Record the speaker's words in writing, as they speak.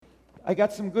I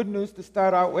got some good news to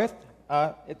start out with.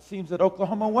 It seems that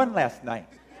Oklahoma won last night.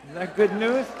 Is that good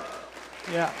news?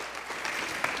 Yeah.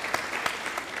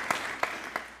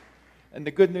 And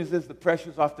the good news is the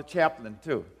pressure's off the chaplain,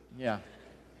 too. Yeah.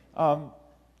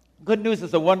 Good news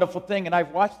is a wonderful thing, and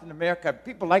I've watched in America,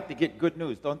 people like to get good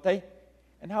news, don't they?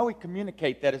 And how we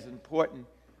communicate that is important.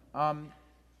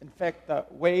 In fact,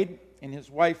 Wade and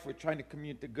his wife were trying to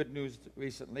communicate good news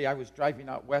recently. I was driving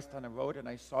out west on the road, and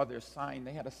I saw their sign.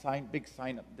 They had a sign, big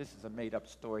sign up. This is a made-up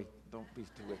story. Don't be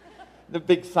too the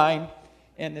big sign,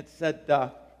 and it said,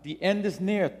 "The end is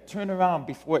near. Turn around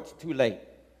before it's too late."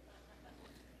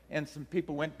 And some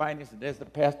people went by and they said, "There's the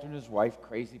pastor and his wife,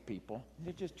 crazy people. And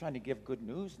they're just trying to give good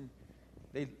news." And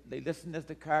they listened as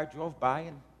the car drove by,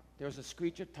 and there was a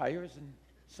screech of tires, and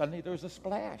suddenly there was a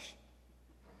splash.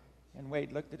 And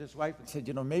Wade looked at his wife and said,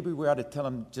 "Maybe we ought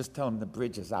to just tell him the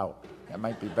bridge is out. That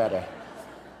might be better."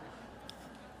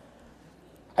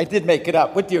 I did make it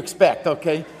up. What do you expect,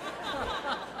 okay?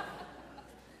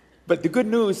 But the good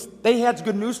news, they had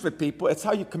good news for people. It's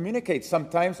how you communicate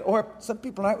sometimes, or some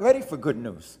people aren't ready for good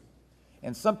news.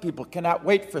 And some people cannot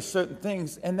wait for certain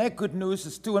things, and that good news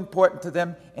is too important to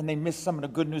them, and they miss some of the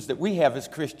good news that we have as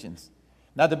Christians.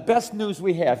 Now, the best news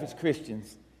we have as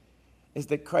Christians is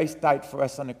that Christ died for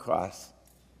us on the cross,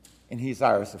 and he's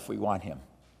ours if we want him.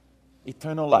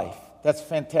 Eternal life. That's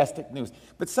fantastic news.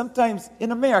 But sometimes in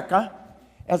America,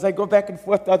 as I go back and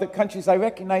forth to other countries, I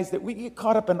recognize that we get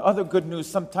caught up in other good news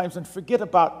sometimes and forget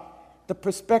about the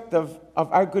perspective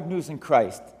of our good news in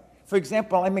Christ. For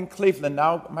example, I'm in Cleveland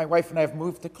now. My wife and I have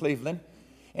moved to Cleveland.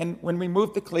 And when we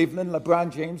moved to Cleveland,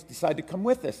 LeBron James decided to come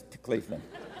with us to Cleveland.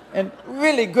 And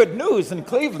really good news in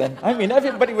Cleveland. I mean,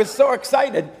 everybody was so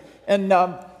excited. And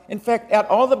in fact, at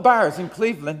all the bars in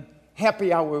Cleveland,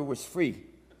 happy hour was free.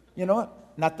 You know what?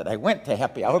 Not that I went to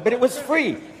happy hour, but it was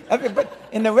free. But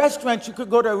in the restaurants, you could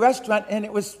go to a restaurant and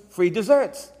it was free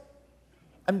desserts.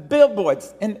 And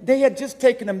billboards. And they had just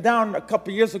taken him down a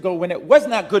couple years ago when it was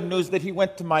not good news that he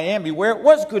went to Miami, where it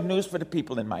was good news for the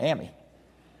people in Miami.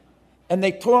 And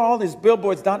they tore all his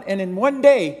billboards down, and in one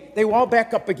day, they were all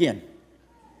back up again.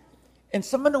 And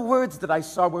some of the words that I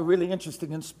saw were really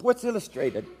interesting. In Sports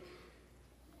Illustrated,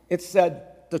 it said,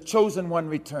 "The chosen one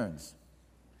returns."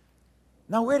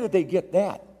 Now, where did they get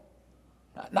that?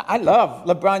 Now, I love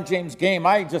LeBron James' game.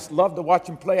 I just love to watch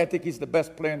him play. I think he's the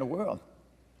best player in the world.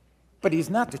 But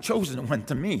he's not the chosen one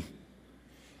to me.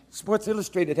 Sports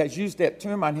Illustrated has used that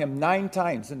term on him 9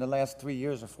 times in the last 3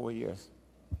 years or 4 years.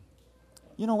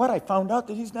 You know what? I found out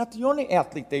that he's not the only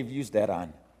athlete they've used that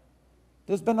on.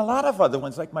 There's been a lot of other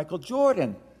ones like Michael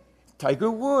Jordan, Tiger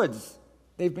Woods.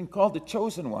 They've been called the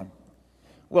chosen one.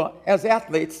 Well, as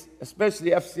athletes,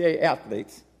 especially FCA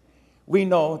athletes, we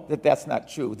know that that's not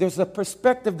true. There's a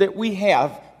perspective that we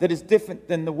have that is different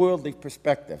than the worldly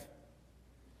perspective.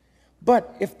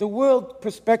 But if the world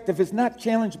perspective is not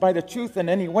challenged by the truth in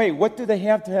any way, what do they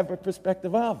have to have a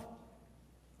perspective of?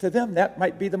 To them, that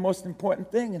might be the most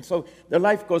important thing. And so their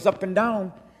life goes up and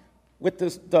down with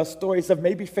the stories of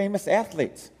maybe famous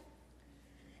athletes.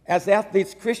 As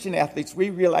athletes, Christian athletes, we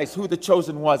realize who the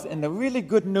chosen was. And the really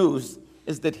good news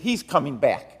is that he's coming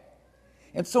back.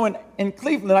 And so in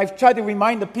Cleveland, I've tried to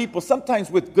remind the people,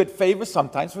 sometimes with good favor,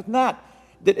 sometimes with not,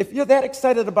 that if you're that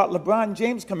excited about LeBron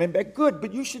James coming back, good,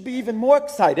 but you should be even more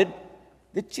excited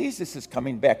that Jesus is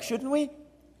coming back, shouldn't we?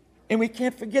 And we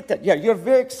can't forget that. Yeah, you're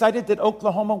very excited that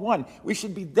Oklahoma won. We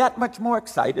should be that much more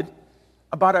excited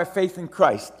about our faith in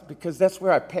Christ, because that's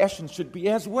where our passion should be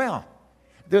as well.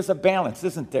 There's a balance,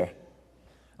 isn't there?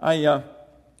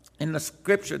 In the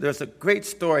scripture, there's a great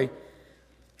story.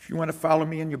 If you want to follow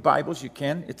me in your Bibles, you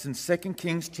can. It's in 2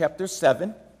 Kings chapter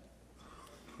 7.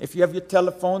 If you have your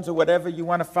telephones or whatever, you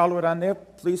want to follow it on there,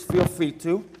 please feel free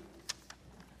to.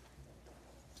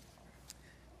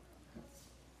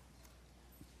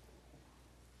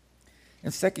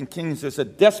 In 2 Kings, there's a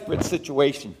desperate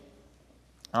situation.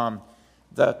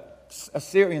 The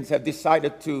Assyrians have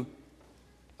decided to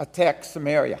attack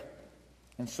Samaria.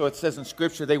 And so it says in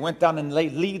Scripture, they went down and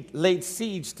laid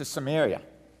siege to Samaria.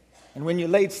 And when you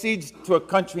laid siege to a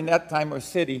country in that time or a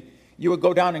city, you would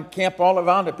go down and camp all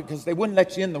around it because they wouldn't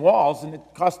let you in the walls, and it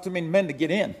cost too many men to get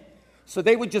in. So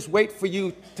they would just wait for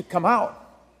you to come out.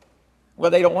 Well,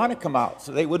 they don't want to come out,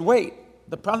 so they would wait.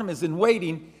 The problem is in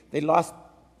waiting, they lost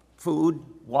food,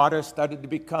 water started to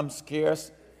become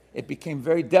scarce. It became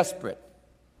very desperate.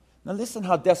 Now listen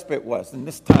how desperate it was in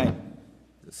this time.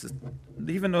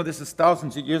 Even though this is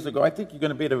thousands of years ago, I think you're going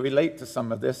to be able to relate to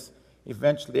some of this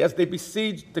eventually. As they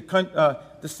besieged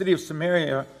the city of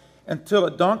Samaria until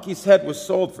a donkey's head was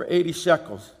sold for 80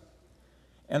 shekels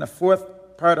and a fourth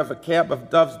part of a cab of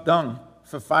dove's dung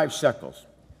for 5 shekels.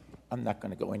 I'm not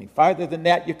going to go any farther than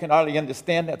that. You can already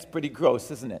understand that's pretty gross,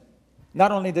 isn't it?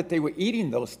 Not only that they were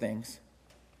eating those things,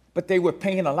 but they were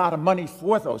paying a lot of money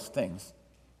for those things.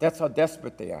 That's how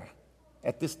desperate they are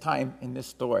at this time in this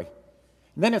story.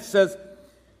 And then it says,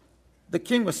 the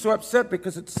king was so upset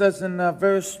because it says in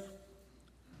verse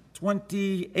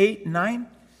 28:9,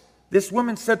 this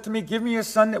woman said to me, give me your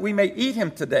son that we may eat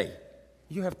him today.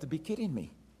 You have to be kidding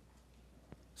me.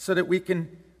 So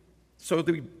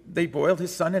they boiled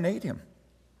his son and ate him.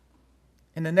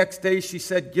 And the next day she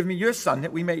said, give me your son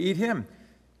that we may eat him.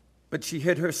 But she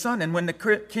hid her son. And when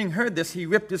the king heard this, he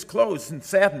ripped his clothes in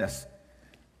sadness.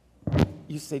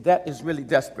 You say, that is really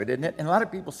desperate, isn't it? And a lot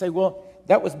of people say, well,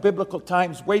 that was biblical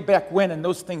times way back when, and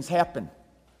those things happened.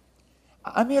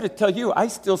 I'm here to tell you, I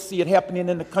still see it happening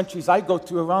in the countries I go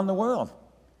to around the world.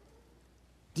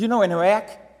 Do you know in Iraq,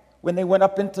 when they went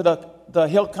up into the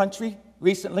hill country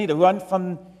recently to run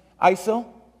from ISIL,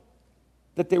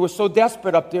 that they were so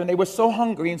desperate up there and they were so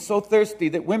hungry and so thirsty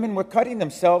that women were cutting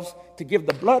themselves to give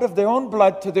the blood of their own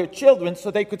blood to their children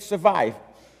so they could survive.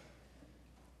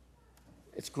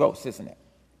 It's gross, isn't it?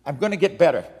 I'm going to get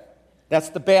better. That's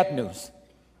the bad news.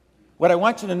 What I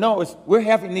want you to know is we're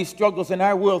having these struggles in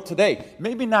our world today.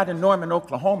 Maybe not in Norman,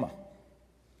 Oklahoma.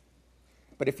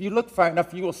 But if you look far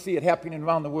enough, you will see it happening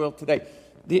around the world today.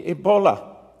 The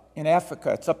Ebola in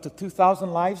Africa, it's up to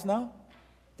 2,000 lives now.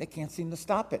 They can't seem to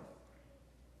stop it.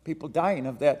 People dying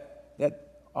of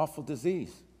that awful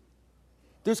disease.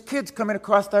 There's kids coming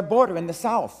across our border in the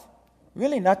south,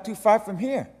 really not too far from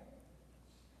here.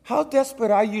 How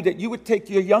desperate are you that you would take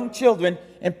your young children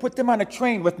and put them on a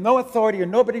train with no authority or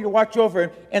nobody to watch over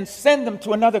them and send them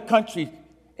to another country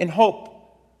in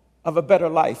hope of a better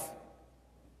life?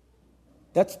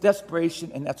 That's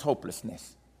desperation and that's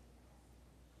hopelessness.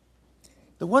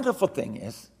 The wonderful thing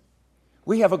is,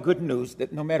 we have a good news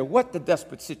that no matter what the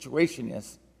desperate situation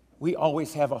is, we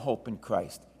always have a hope in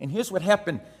Christ. And here's what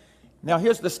happened. Now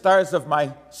here's the stars of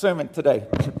my sermon today.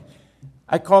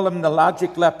 I call them the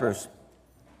logic lepers,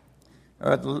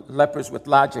 or the lepers with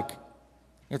logic.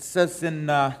 It says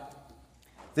there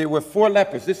were 4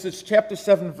 lepers. This is chapter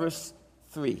 7, verse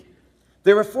 3.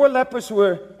 There were 4 lepers who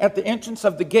were at the entrance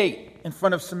of the gate in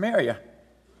front of Samaria.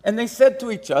 And they said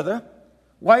to each other,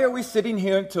 why are we sitting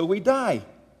here until we die?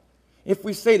 If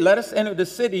we say, let us enter the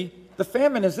city, the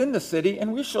famine is in the city,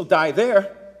 and we shall die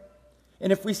there.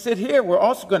 And if we sit here, we're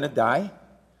also going to die.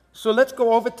 So let's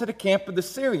go over to the camp of the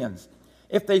Syrians.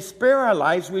 If they spare our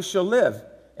lives, we shall live.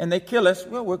 And they kill us,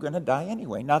 well, we're going to die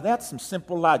anyway. Now that's some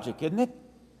simple logic, isn't it?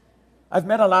 I've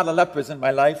met a lot of lepers in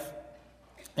my life,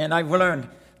 and I've learned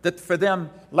that for them,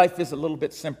 life is a little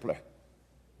bit simpler,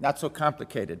 not so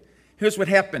complicated. Here's what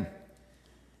happened.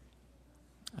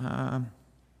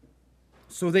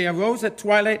 So they arose at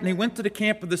twilight and they went to the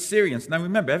camp of the Syrians. Now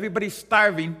remember, everybody's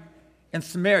starving in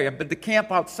Samaria, but the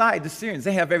camp outside, the Syrians,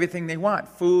 they have everything they want.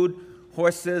 Food,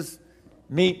 horses,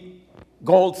 meat,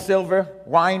 gold, silver,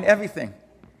 wine, everything.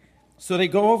 So they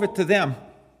go over to them.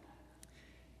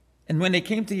 And when they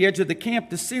came to the edge of the camp,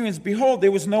 the Syrians, behold,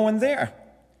 there was no one there.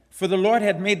 For the Lord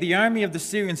had made the army of the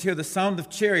Syrians hear the sound of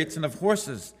chariots and of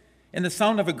horses, and the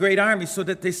sound of a great army, so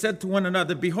that they said to one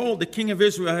another, behold, the king of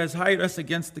Israel has hired us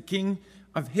against the king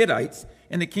of Hittites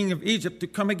and the king of Egypt to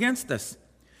come against us.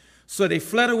 So they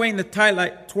fled away in the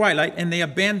twilight, and they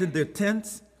abandoned their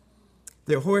tents,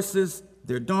 their horses,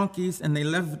 their donkeys, and they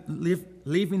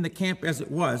leaving the camp as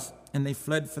it was, and they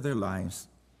fled for their lives.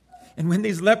 And when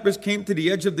these lepers came to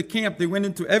the edge of the camp, they went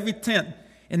into every tent,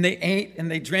 and they ate, and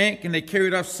they drank, and they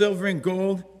carried off silver and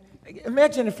gold.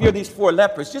 Imagine if you're these 4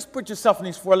 lepers. Just put yourself in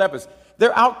these 4 lepers.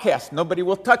 They're outcasts. Nobody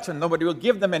will touch them. Nobody will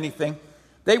give them anything.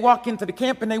 They walk into the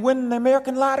camp, and they win the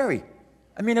American lottery.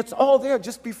 I mean, it's all there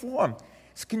just before them.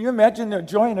 So can you imagine their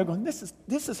joy? And they're going, this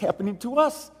is happening to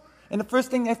us. And the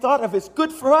first thing they thought of is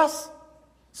good for us.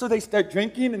 So they start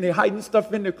drinking, and they're hiding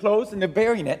stuff in their clothes, and they're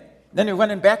burying it. Then they're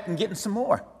running back and getting some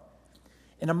more.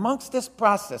 And amongst this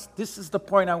process, this is the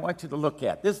point I want you to look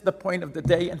at. This is the point of the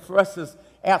day, and for us as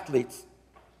athletes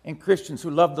and Christians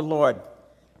who love the Lord,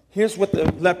 here's what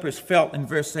the lepers felt in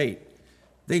verse 8.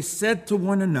 They said to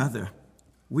one another,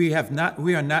 we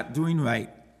are not doing right.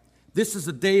 This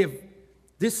day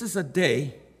is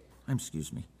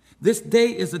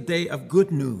a day of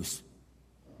good news.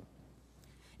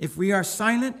 If we are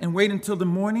silent and wait until the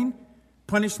morning,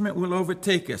 punishment will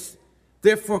overtake us.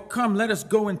 Therefore, come, let us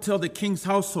go and tell the king's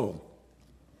household.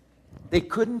 They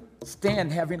couldn't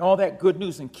stand having all that good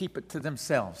news and keep it to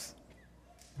themselves.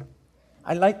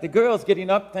 I like the girls getting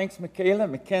up. Thanks, Michaela,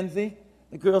 Mackenzie.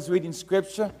 The girls reading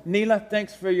scripture. Neela,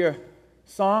 thanks for your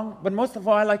song. But most of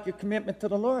all, I like your commitment to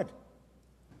the Lord.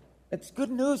 It's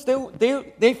good news.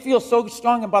 They feel so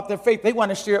strong about their faith, they want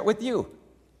to share it with you.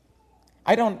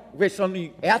 I don't wish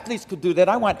only athletes could do that.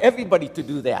 I want everybody to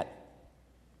do that.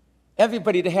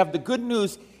 Everybody to have the good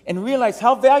news and realize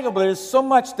how valuable it is, so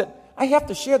much that I have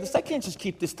to share this. I can't just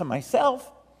keep this to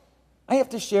myself. I have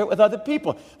to share it with other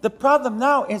people. The problem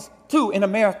now is two in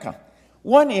America.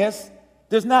 One is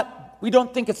we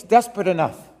don't think it's desperate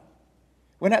enough.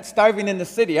 We're not starving in the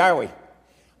city, are we?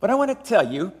 But I want to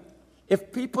tell you,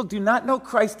 if people do not know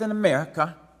Christ in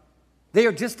America, they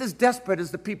are just as desperate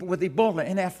as the people with Ebola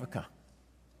in Africa,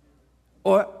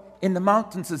 or in the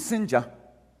mountains of Sinjar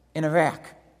in Iraq,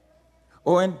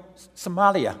 or in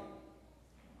Somalia,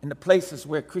 in the places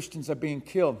where Christians are being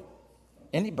killed.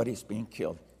 Anybody's being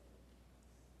killed.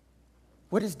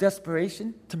 What is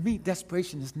desperation? To me,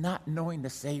 desperation is not knowing the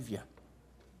Savior.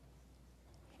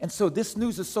 And so this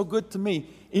news is so good to me.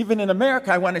 Even in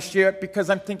America, I want to share it because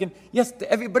I'm thinking, yes,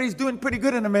 everybody's doing pretty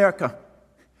good in America.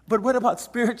 But what about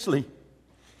spiritually?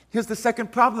 Here's the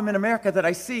second problem in America that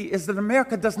I see, is that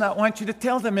America does not want you to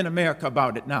tell them in America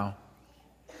about it now.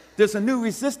 There's a new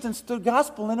resistance to the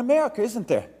gospel in America, isn't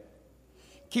there?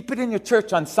 Keep it in your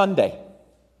church on Sunday.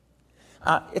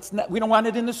 We don't want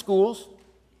it in the schools.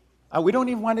 We don't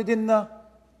even want it in the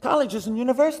colleges and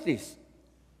universities.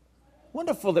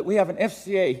 Wonderful that we have an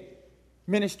FCA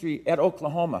ministry at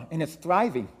Oklahoma, and it's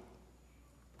thriving.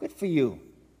 Good for you.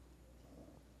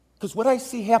 Because what I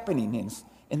see happening is,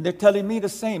 and they're telling me the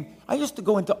same, I used to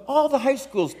go into all the high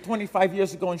schools 25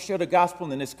 years ago and share the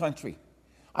gospel in this country.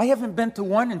 I haven't been to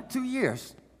one in 2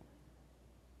 years.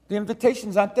 The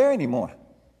invitations aren't there anymore.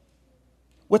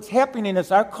 What's happening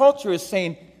is our culture is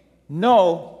saying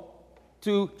no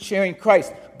to sharing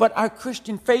Christ. But our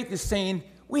Christian faith is saying,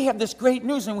 we have this great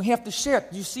news and we have to share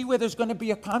it. Do you see where there's going to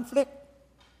be a conflict?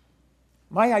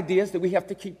 My idea is that we have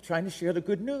to keep trying to share the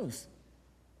good news.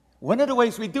 One of the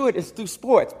ways we do it is through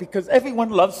sports, because everyone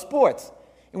loves sports.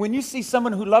 And when you see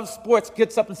someone who loves sports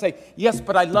gets up and say, yes,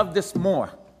 but I love this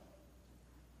more,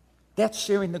 that's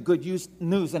sharing the good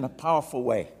news in a powerful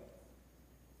way.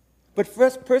 But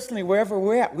first, personally, wherever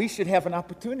we're at, we should have an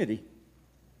opportunity.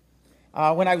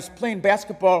 When I was playing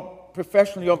basketball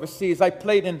professionally overseas, I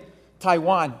played in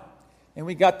Taiwan, and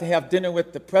we got to have dinner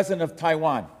with the president of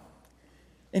Taiwan.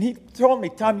 And he told me,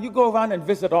 Tom, you go around and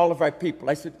visit all of our people.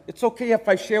 I said, it's okay if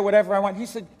I share whatever I want. He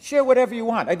said, share whatever you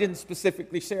want. I didn't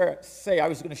specifically say I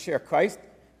was going to share Christ,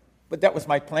 but that was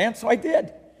my plan, so I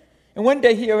did. And one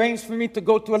day he arranged for me to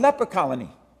go to a leper colony.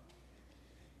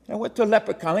 I went to a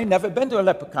leper colony, never been to a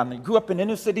leper colony. Grew up in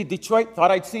inner city Detroit,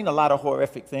 thought I'd seen a lot of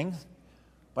horrific things.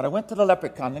 But I went to the leper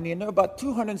colony, and there were about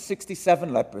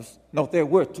 267 lepers. No, there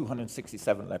were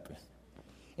 267 lepers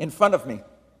in front of me.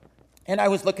 And I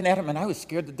was looking at them, and I was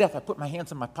scared to death. I put my hands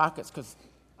in my pockets because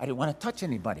I didn't want to touch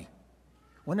anybody.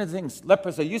 One of the things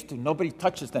lepers are used to, nobody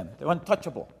touches them. They're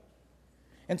untouchable.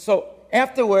 And so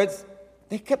afterwards,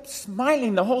 they kept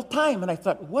smiling the whole time. And I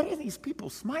thought, what are these people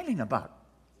smiling about?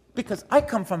 Because I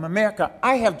come from America.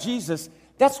 I have Jesus.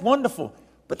 That's wonderful.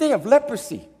 But they have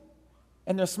leprosy,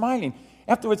 and they're smiling.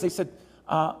 Afterwards, they said,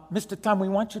 Mr. Tom, we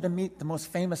want you to meet the most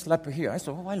famous leper here. I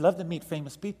said, oh, I love to meet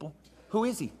famous people. Who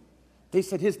is he? They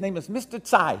said, his name is Mr.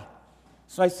 Tsai.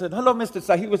 So I said, hello, Mr.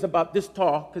 Tsai. He was about this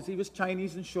tall because he was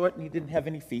Chinese and short, and he didn't have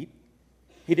any feet.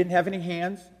 He didn't have any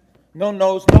hands, no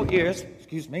nose, no ears.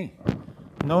 Excuse me.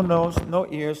 No nose, no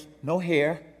ears, no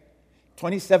hair.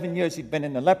 27 years he'd been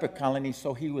in the leper colony,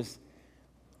 so he was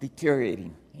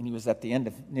deteriorating, and he was at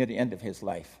near the end of his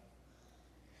life.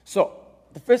 So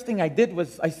the first thing I did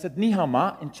was I said, Ni hao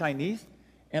ma in Chinese,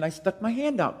 and I stuck my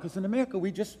hand out, because in America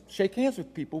we just shake hands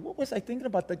with people. What was I thinking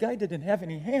about? The guy didn't have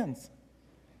any hands.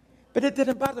 But it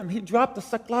didn't bother him. He dropped the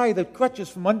saklai, the crutches,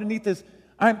 from underneath his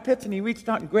armpits, and he reached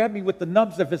out and grabbed me with the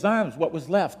nubs of his arms, what was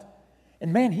left.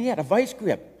 And man, he had a vice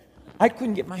grip. I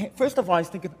couldn't get my hand. First of all, I was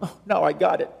thinking, oh, now I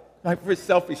got it. My first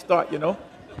selfish thought,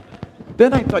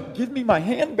 Then I thought, give me my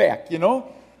hand back,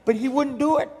 But he wouldn't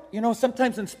do it.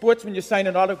 Sometimes in sports when you sign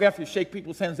an autograph, you shake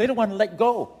people's hands. They don't want to let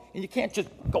go. And you can't just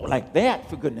go like that,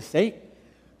 for goodness sake.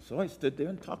 So I stood there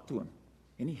and talked to him.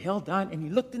 And he held on, and he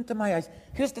looked into my eyes.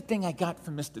 Here's the thing I got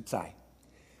from Mr. Tsai.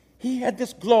 He had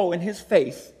this glow in his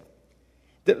face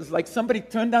that was like somebody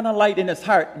turned on a light in his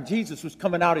heart, and Jesus was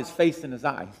coming out his face and his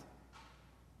eyes.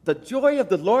 The joy of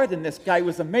the Lord in this guy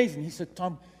was amazing. He said,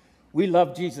 Tom, we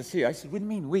love Jesus here. I said, what do you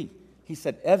mean we? He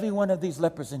said, every one of these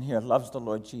lepers in here loves the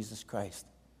Lord Jesus Christ.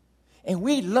 And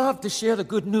we love to share the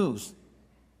good news.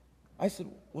 I said,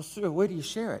 well, sir, where do you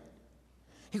share it?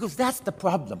 He goes, that's the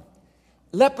problem.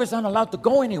 Lepers aren't allowed to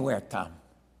go anywhere, Tom.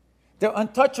 They're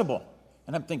untouchable.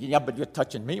 And I'm thinking, yeah, but you're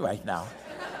touching me right now.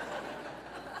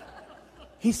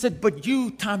 He said, but you,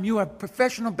 Tom, you are a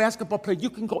professional basketball player. You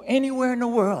can go anywhere in the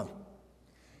world.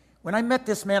 When I met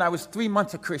this man, I was 3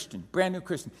 months a Christian, brand new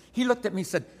Christian. He looked at me and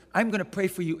said, I'm going to pray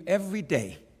for you every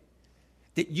day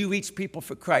that you reach people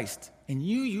for Christ. And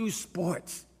you use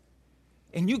sports.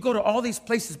 And you go to all these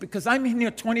places because I'm in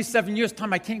here 27 years,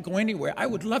 Tom, I can't go anywhere. I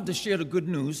would love to share the good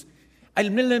news.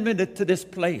 I'm limited to this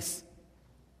place.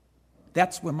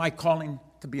 That's where my calling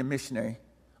to be a missionary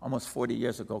almost 40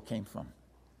 years ago came from.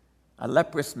 A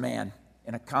leprous man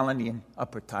in a colony in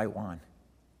Upper Taiwan.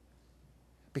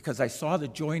 Because I saw the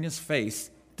joy in his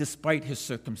face despite his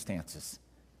circumstances.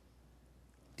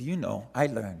 Do you know, I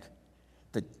learned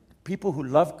that people who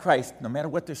love Christ, no matter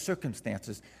what their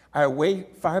circumstances, are way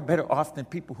far better off than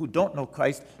people who don't know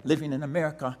Christ living in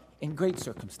America in great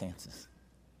circumstances.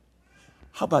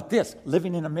 How about this?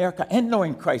 Living in America and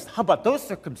knowing Christ. How about those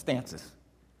circumstances?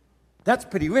 That's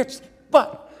pretty rich.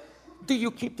 But do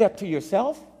you keep that to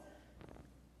yourself?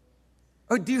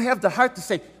 Or do you have the heart to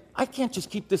say, I can't just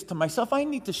keep this to myself. I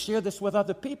need to share this with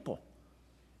other people.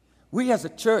 We as a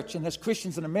church and as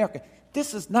Christians in America,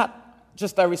 this is not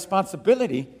just our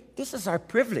responsibility. This is our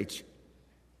privilege.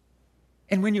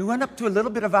 And when you run up to a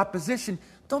little bit of opposition,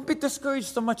 don't be discouraged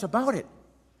so much about it.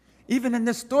 Even in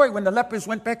this story, when the lepers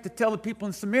went back to tell the people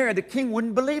in Samaria, the king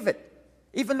wouldn't believe it.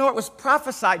 Even though it was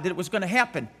prophesied that it was going to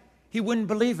happen, he wouldn't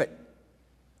believe it.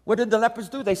 What did the lepers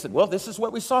do? They said, well, this is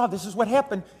what we saw. This is what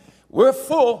happened. We're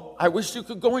full. I wish you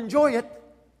could go enjoy it.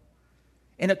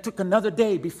 And it took another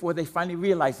day before they finally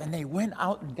realized, and they went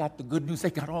out and got the good news.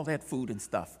 They got all that food and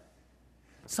stuff.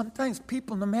 Sometimes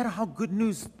people, no matter how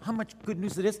much good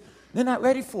news it is, they're not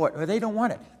ready for it or they don't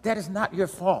want it. That is not your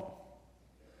fault.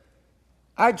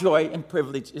 Our joy and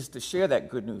privilege is to share that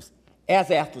good news as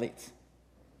athletes.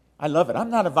 I love it. I'm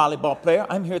not a volleyball player.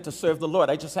 I'm here to serve the Lord.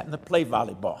 I just happen to play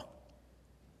volleyball.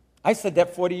 I said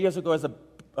that 40 years ago as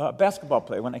a basketball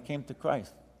player when I came to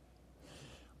Christ.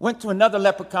 Went to another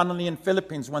leper colony in the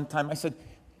Philippines one time. I said,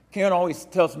 Karen always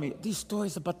tells me, these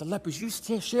stories about the lepers, you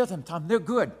share them, Tom. They're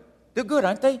good. They're good,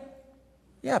 aren't they?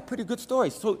 Yeah, pretty good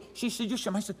stories. So she said, you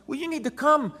share them. I said, well, you need to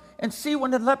come and see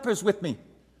one of the lepers with me.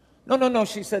 No.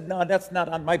 She said, no, that's not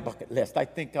on my bucket list. I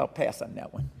think I'll pass on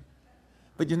that one.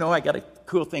 But you know, I got a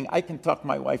cool thing. I can talk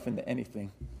my wife into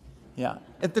anything. Yeah.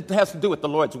 It has to do with the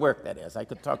Lord's work, that is. I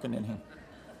could talk into him.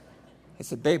 I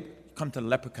said, babe, come to the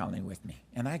leper colony with me.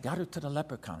 And I got her to the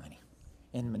leper colony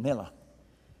in Manila.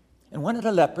 And one of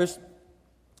the lepers,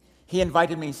 he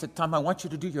invited me. He said, Tom, I want you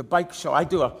to do your bike show. I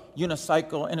do a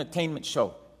unicycle entertainment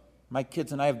show. My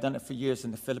kids and I have done it for years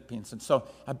in the Philippines. And so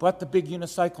I brought the big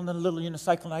unicycle and the little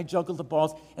unicycle, and I juggled the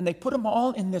balls. And they put them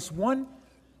all in this one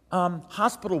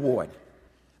hospital ward.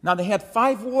 Now, they had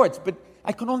 5 wards, but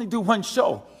I could only do one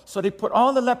show. So they put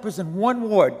all the lepers in one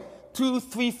ward, 2,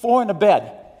 3, 4 in a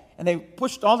bed. And they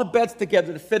pushed all the beds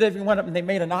together to fit every one of them. And they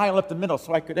made an aisle up the middle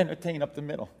so I could entertain up the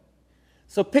middle.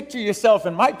 So picture yourself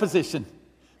in my position.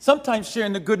 Sometimes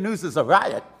sharing the good news is a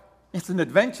riot. It's an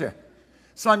adventure.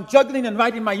 So I'm juggling and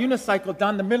riding my unicycle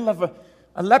down the middle of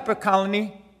a leper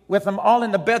colony with them all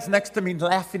in the beds next to me,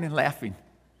 laughing and laughing.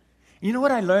 You know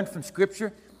what I learned from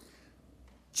Scripture?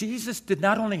 Jesus did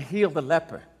not only heal the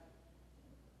leper.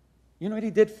 You know what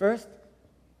he did first?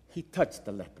 He touched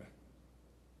the leper.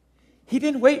 He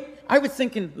didn't wait. I was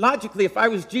thinking, logically, if I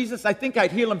was Jesus, I think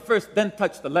I'd heal him first, then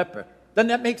touch the leper. Doesn't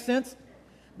that make sense?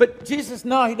 But Jesus,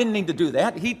 no, he didn't need to do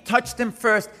that. He touched him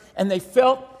first, and they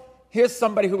felt, here's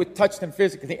somebody who had touched him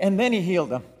physically, and then he healed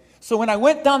them. So when I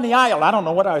went down the aisle, I don't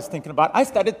know what I was thinking about, I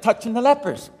started touching the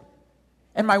lepers.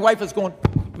 And my wife was going,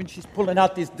 when she's pulling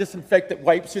out these disinfectant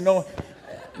wipes, you know,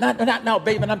 not now,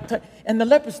 babe, and the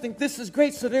lepers think this is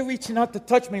great, so they're reaching out to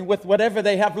touch me with whatever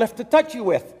they have left to touch you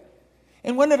with.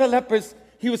 And one of the lepers,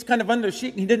 he was kind of under a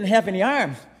sheet, and he didn't have any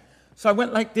arms. So I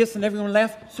went like this, and everyone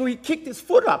laughed. So he kicked his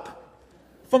foot up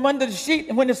from under the sheet,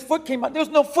 and when his foot came out, there was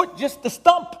no foot, just the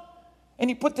stump. And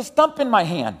he put the stump in my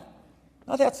hand.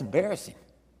 Now that's embarrassing.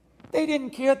 They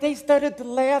didn't care. They started to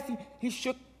laugh. He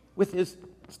shook with his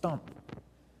stump,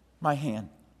 my hand.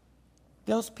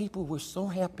 Those people were so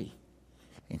happy.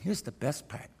 And here's the best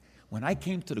part. When I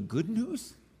came to the good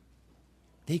news,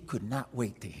 they could not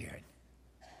wait to hear it.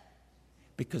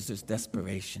 Because there's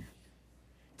desperation.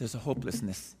 There's a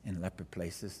hopelessness in leper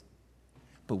places.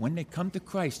 But when they come to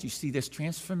Christ, you see this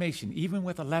transformation, even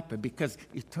with a leper, because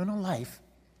eternal life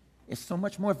is so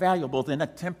much more valuable than a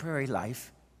temporary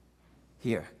life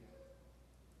here.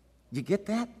 You get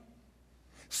that?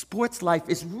 Sports life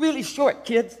is really short,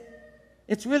 kids.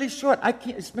 It's really short.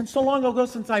 It's been so long ago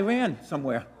since I ran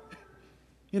somewhere.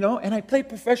 You know, and I played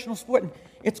professional sport, and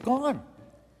it's gone.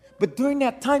 But during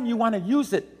that time, you want to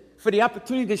use it for the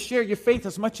opportunity to share your faith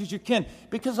as much as you can,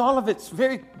 because all of it's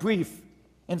very brief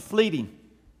and fleeting.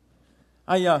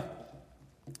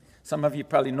 Some of you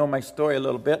probably know my story a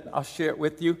little bit. I'll share it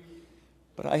with you.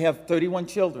 But I have 31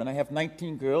 children. I have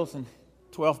 19 girls and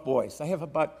 12 boys. I have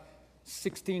about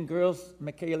 16 girls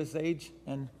Michaela's age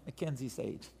and Mackenzie's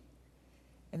age.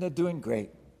 And they're doing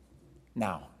great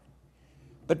now.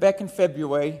 But back in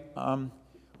February,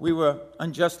 we were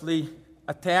unjustly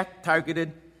attacked,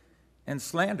 targeted, and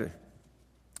slandered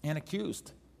and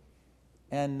accused.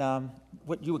 And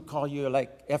what you would call your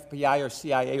like FBI or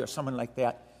CIA or someone like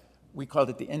that, we called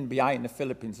it the NBI in the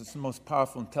Philippines. It's the most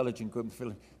powerful, intelligent group in the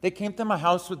Philippines. They came to my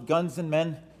house with guns and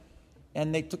men,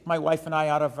 and they took my wife and I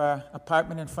out of our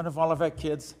apartment in front of all of our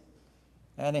kids,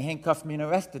 and they handcuffed me and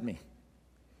arrested me.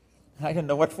 I didn't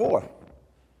know what for.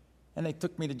 And they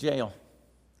took me to jail.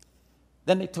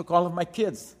 Then they took all of my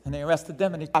kids, and they arrested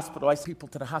them, and they hospitalized people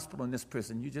to the hospital in this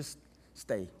prison. You just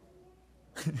stay.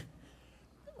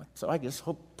 So I just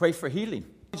pray for healing.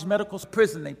 Medical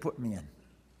prison they put me in.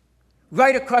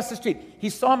 Right across the street. He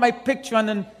saw my picture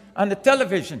on the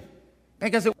television.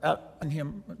 Because on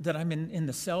him that I'm in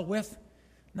the cell with,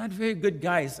 not very good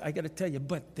guys, I got to tell you,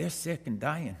 but they're sick and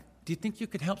dying. Do you think you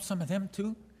could help some of them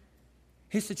too?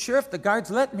 He said, sure, if the guards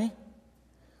let me.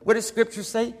 What does Scripture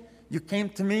say? You came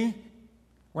to me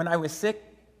when I was sick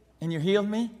and you healed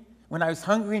me. When I was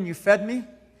hungry and you fed me.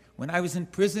 When I was in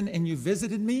prison and you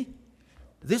visited me.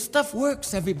 This stuff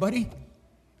works, everybody.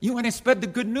 You want to spread the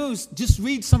good news, just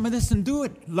read some of this and do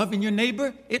it. Loving your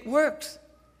neighbor, it works.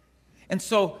 And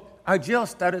so our jail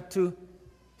started to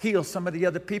heal some of the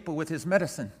other people with his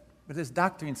medicine, with his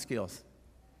doctoring skills.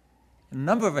 A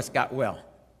number of us got well.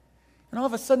 And all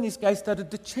of a sudden, these guys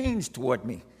started to change toward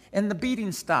me. And the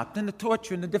beating stopped, and the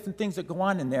torture, and the different things that go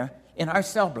on in there, in our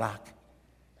cell block.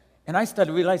 And I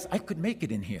started to realize I could make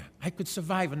it in here. I could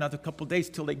survive another couple days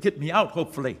till they get me out,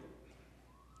 hopefully.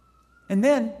 And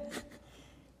then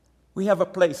we have a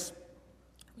place.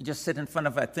 You just sit in front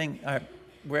of a thing,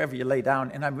 wherever you lay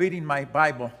down, and I'm reading my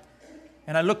Bible.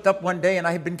 And I looked up one day, and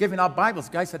I had been giving out Bibles.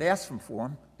 Guys had asked me for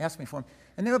them.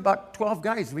 And there were about 12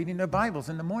 guys reading their Bibles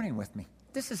in the morning with me.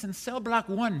 This is in Cell Block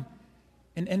 1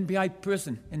 in NBI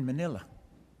prison in Manila.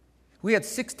 We had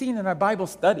 16 in our Bible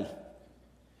study.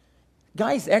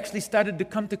 Guys actually started to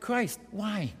come to Christ.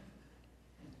 Why?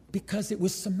 Because it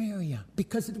was Samaria,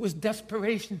 because it was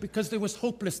desperation, because there was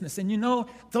hopelessness. And you know,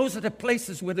 those are the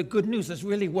places where the good news is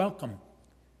really welcome.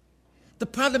 The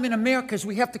problem in America is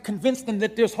we have to convince them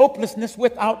that there's hopelessness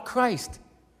without Christ.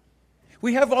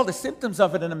 We have all the symptoms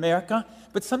of it in America,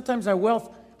 but sometimes our wealth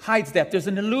hides that. There's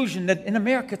an illusion that in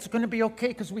America it's going to be okay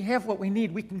because we have what we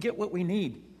need. We can get what we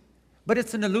need. But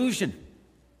it's an illusion.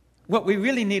 What we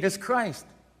really need is Christ.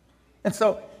 And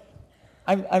so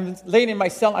I'm laying in my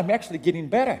cell. I'm actually getting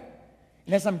better.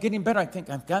 And as I'm getting better, I think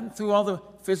I've gotten through all the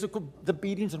physical, the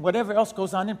beatings, and whatever else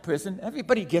goes on in prison.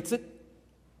 Everybody gets it.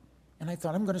 And I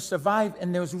thought, I'm going to survive.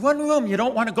 And there's one room you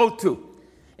don't want to go to.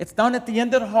 It's down at the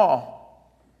end of the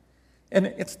hall. And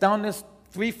it's down this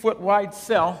 3-foot wide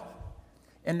cell.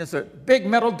 And there's a big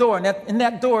metal door. And in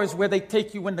that door is where they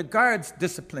take you when the guards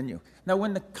discipline you. Now,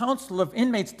 when the council of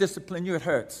inmates discipline you, it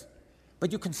hurts.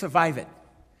 But you can survive it.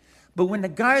 But when the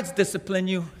guards discipline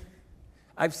you,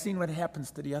 I've seen what happens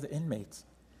to the other inmates.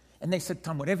 And they said,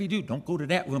 Tom, whatever you do, don't go to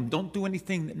that room. Don't do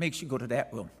anything that makes you go to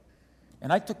that room.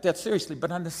 And I took that seriously.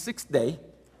 But on the 6th day,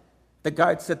 the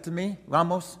guard said to me,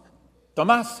 Ramos,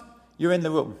 Tomas, you're in the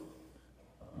room.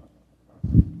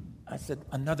 I said,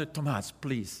 another Tomas,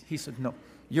 please. He said, no,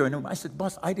 you're in the room. I said,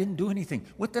 boss, I didn't do anything.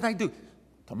 What did I do?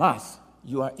 Tomas,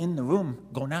 you are in the room.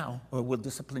 Go now, or we'll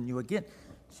discipline you again.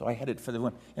 So I headed for the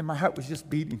room. And my heart was just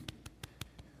beating.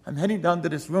 I'm heading down to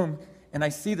this room, and I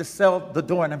see the cell, the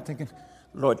door, and I'm thinking,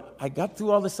 Lord, I got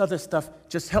through all this other stuff.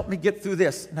 Just help me get through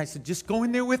this. And I said, just go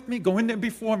in there with me, go in there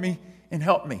before me, and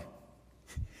help me.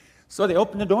 So they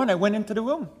opened the door, and I went into the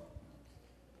room.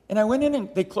 And I went in,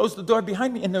 and they closed the door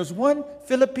behind me, and there was one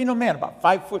Filipino man, about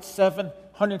 5'7",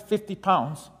 150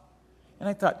 pounds. And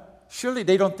I thought, surely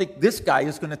they don't think this guy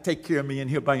is going to take care of me in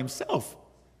here by himself.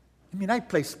 I mean, I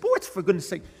play sports, for goodness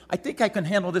sake. I think I can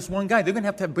handle this one guy. They're going to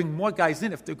have to bring more guys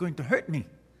in if they're going to hurt me.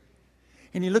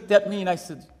 And he looked at me, and I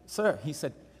said, sir, he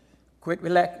said, quit,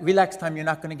 relax time, you're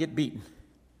not going to get beaten.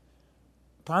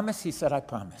 Promise? He said, I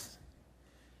promise.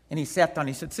 And he sat down.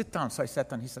 He said, sit down. So I sat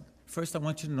down. He said, first I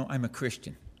want you to know I'm a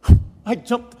Christian. I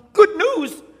jumped. Good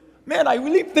news. Man, I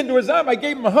leaped into his arm. I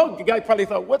gave him a hug. The guy probably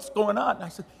thought, what's going on? And I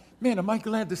said, man, am I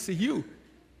glad to see you.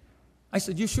 I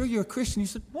said, you sure you're a Christian? He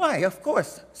said, why? Of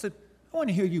course. I said, I want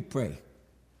to hear you pray.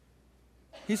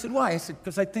 He said, why? I said,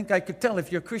 because I think I could tell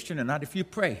if you're a Christian or not if you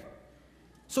pray.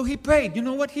 So he prayed. You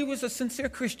know what? He was a sincere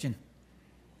Christian.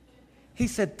 He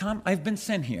said, Tom, I've been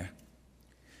sent here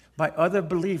by other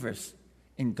believers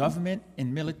in government,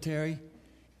 in military,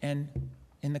 and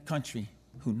in the country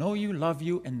who know you, love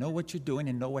you, and know what you're doing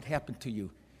and know what happened to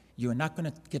you. You're not going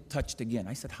to get touched again.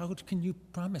 I said, how can you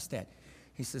promise that?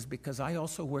 He says, because I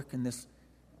also work in this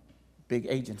big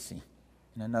agency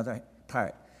in another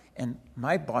part. And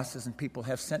my bosses and people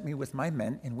have sent me with my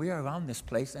men, and we are around this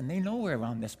place, and they know we're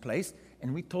around this place,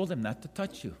 and we told them not to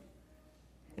touch you.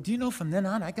 And do you know, from then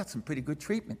on, I got some pretty good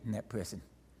treatment in that prison.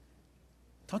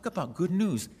 Talk about good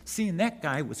news. Seeing that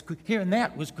guy was good. Hearing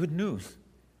that was good news.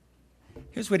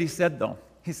 Here's what he said, though.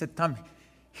 He said, Tom,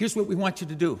 here's what we want you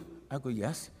to do. I go,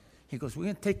 yes. He goes, we're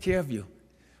going to take care of you.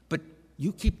 But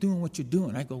you keep doing what you're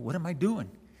doing. I go, what am I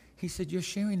doing? He said, you're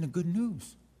sharing the good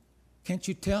news. Can't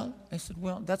you tell? I said,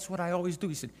 well, that's what I always do.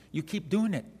 He said, you keep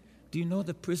doing it. Do you know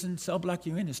the prison cell block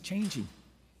you're in is changing?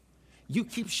 You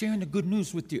keep sharing the good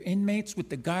news with your inmates, with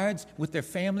the guards, with their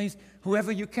families,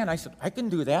 whoever you can. I said, I can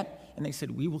do that. And they said,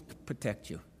 we will protect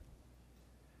you.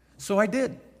 So I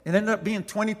did. It ended up being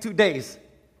 22 days.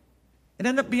 It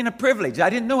ended up being a privilege.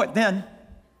 I didn't know it then.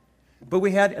 But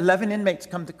we had 11 inmates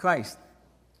come to Christ.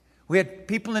 We had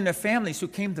people in their families who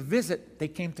came to visit. They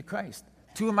came to Christ.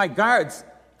 2 of my guards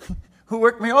who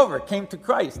worked me over came to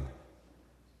Christ.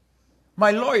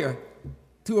 My lawyer,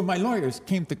 2 of my lawyers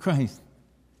came to Christ.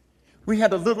 We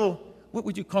had a little, what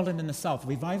would you call it in the South,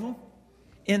 revival?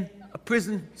 In a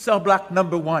prison cell block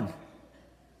number 1.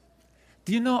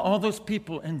 Do you know all those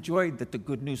people enjoyed that the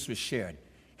good news was shared?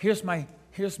 Here's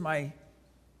my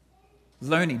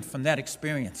learning from that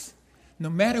experience. No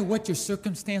matter what your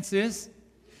circumstance is,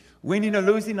 winning or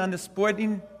losing on the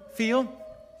sporting field,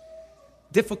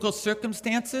 difficult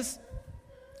circumstances,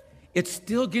 it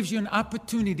still gives you an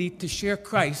opportunity to share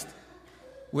Christ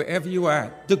wherever you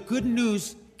are. The good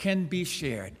news can be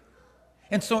shared.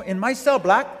 And so in my cell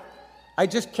block, I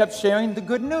just kept sharing the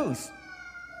good news.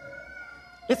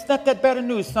 It's not that bad of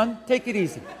news, son. Take it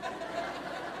easy.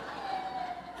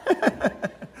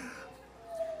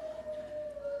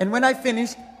 And when I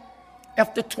finished,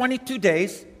 after 22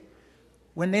 days,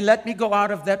 when they let me go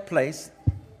out of that place,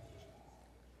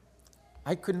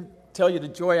 I couldn't tell you the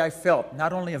joy I felt,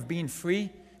 not only of being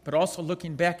free, but also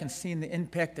looking back and seeing the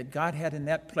impact that God had in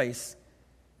that place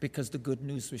because the good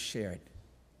news was shared.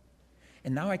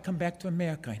 And now I come back to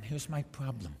America, and here's my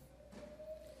problem.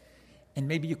 And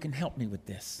maybe you can help me with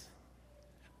this.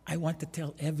 I want to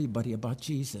tell everybody about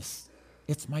Jesus.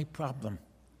 It's my problem.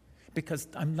 Because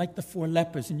I'm like the 4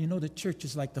 lepers, and you know the church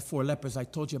is like the 4 lepers I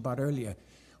told you about earlier.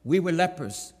 We were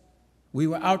lepers. We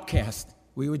were outcast.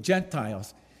 We were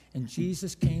Gentiles. And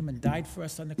Jesus came and died for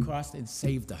us on the cross and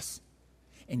saved us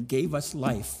and gave us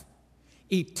life,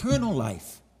 eternal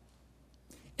life.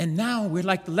 And now we're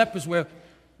like the lepers where,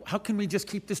 how can we just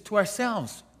keep this to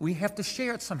ourselves? We have to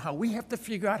share it somehow. We have to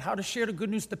figure out how to share the good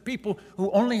news to people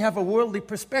who only have a worldly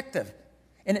perspective.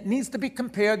 And it needs to be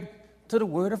compared to the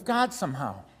Word of God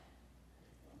somehow.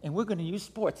 And we're going to use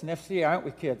sports in FCA, aren't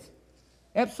we, kids?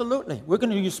 Absolutely. We're going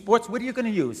to use sports. What are you going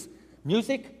to use?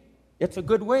 Music? It's a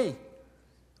good way.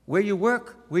 Where you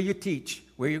work, where you teach,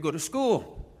 where you go to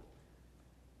school.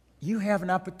 You have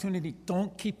an opportunity.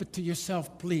 Don't keep it to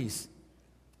yourself, please.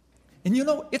 And you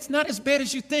know, it's not as bad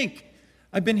as you think.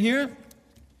 I've been here,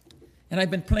 and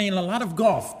I've been playing a lot of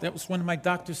golf. That was one of my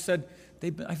doctors said.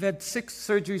 I've had 6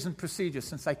 surgeries and procedures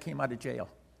since I came out of jail.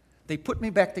 They put me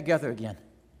back together again.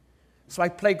 So I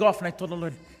play golf, and I told the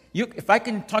Lord, if I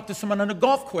can talk to someone on a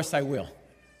golf course, I will.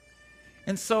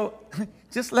 And so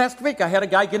just last week, I had a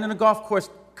guy get in a golf course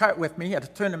cart with me. He had a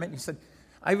tournament, and he said,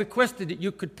 I requested that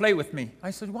you could play with me. I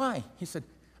said, why? He said,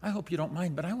 I hope you don't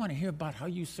mind, but I want to hear about how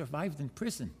you survived in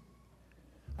prison.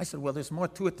 I said, well, there's more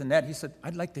to it than that. He said,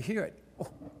 I'd like to hear it. Oh,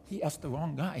 he asked the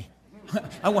wrong guy.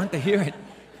 I want to hear it.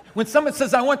 When someone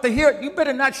says, I want to hear it, you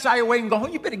better not shy away and go, oh,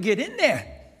 you better get in there.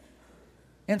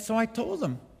 And so I told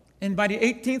him. And by the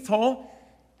 18th hole,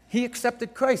 he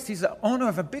accepted Christ. He's the owner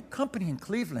of a big company in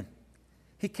Cleveland.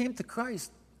 He came to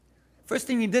Christ. First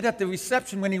thing he did at the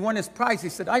reception when he won his prize, he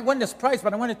said, I won this prize,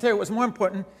 but I want to tell you it was more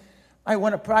important. I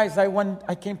won a prize.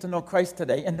 I came to know Christ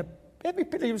today. And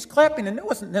everybody was clapping, and there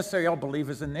wasn't necessarily all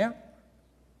believers in there.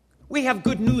 We have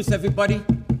good news, everybody.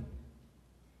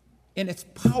 And it's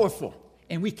powerful.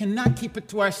 And we cannot keep it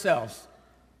to ourselves.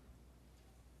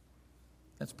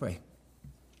 Let's pray.